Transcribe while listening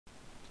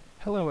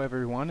Hello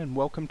everyone, and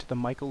welcome to the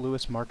Michael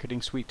Lewis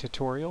Marketing Suite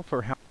tutorial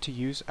for how to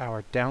use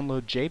our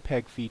Download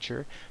JPEG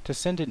feature to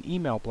send an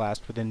email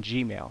blast within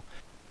Gmail.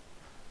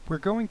 We're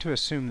going to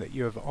assume that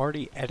you have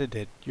already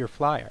edited your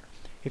flyer.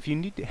 If you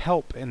need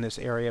help in this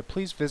area,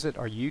 please visit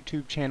our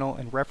YouTube channel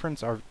and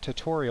reference our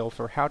tutorial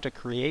for how to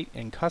create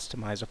and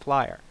customize a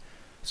flyer.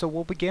 So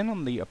we'll begin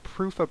on the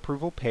Proof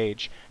Approval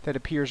page that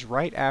appears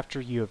right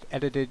after you have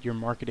edited your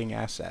marketing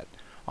asset.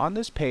 On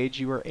this page,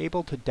 you are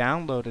able to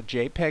download a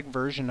JPEG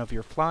version of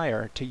your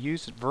flyer to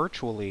use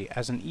virtually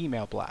as an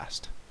email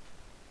blast.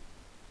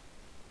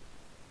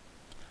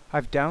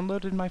 I've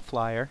downloaded my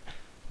flyer.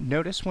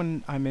 Notice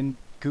when I'm in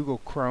Google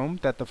Chrome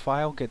that the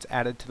file gets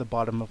added to the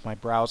bottom of my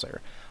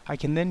browser. I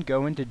can then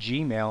go into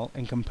Gmail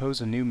and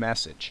compose a new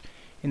message.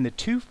 In the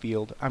To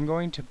field, I'm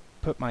going to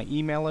put my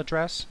email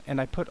address,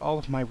 and I put all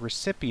of my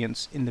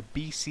recipients in the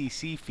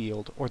BCC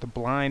field, or the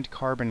blind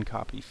carbon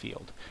copy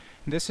field.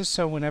 This is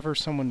so whenever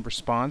someone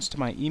responds to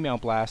my email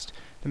blast,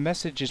 the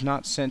message is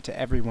not sent to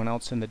everyone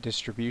else in the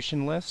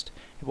distribution list.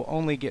 It will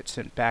only get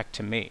sent back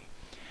to me.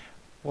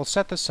 We'll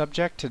set the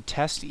subject to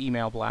Test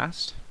Email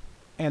Blast,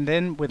 and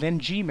then within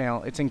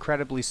Gmail it's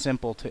incredibly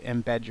simple to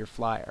embed your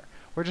flyer.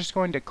 We're just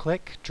going to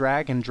click,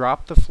 drag, and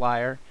drop the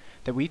flyer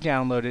that we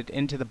downloaded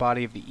into the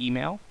body of the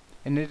email,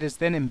 and it is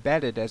then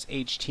embedded as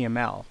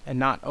HTML and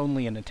not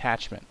only an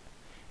attachment.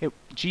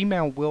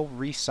 Gmail will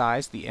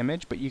resize the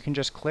image, but you can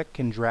just click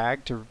and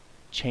drag to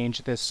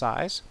change this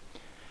size,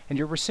 and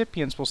your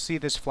recipients will see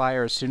this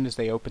flyer as soon as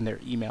they open their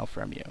email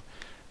from you.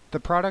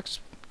 The products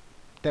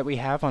that we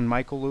have on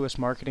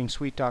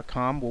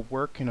michaellewismarketingsuite.com will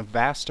work in a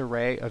vast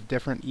array of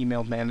different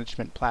email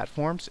management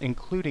platforms,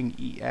 including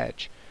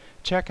eEdge.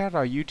 Check out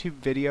our YouTube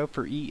video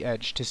for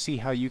eEdge to see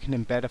how you can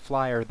embed a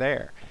flyer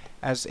there,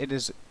 as it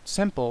is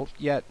simple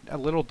yet a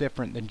little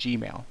different than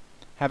Gmail.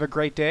 Have a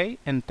great day,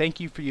 and thank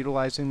you for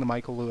utilizing the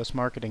Michael Lewis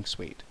Marketing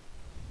Suite.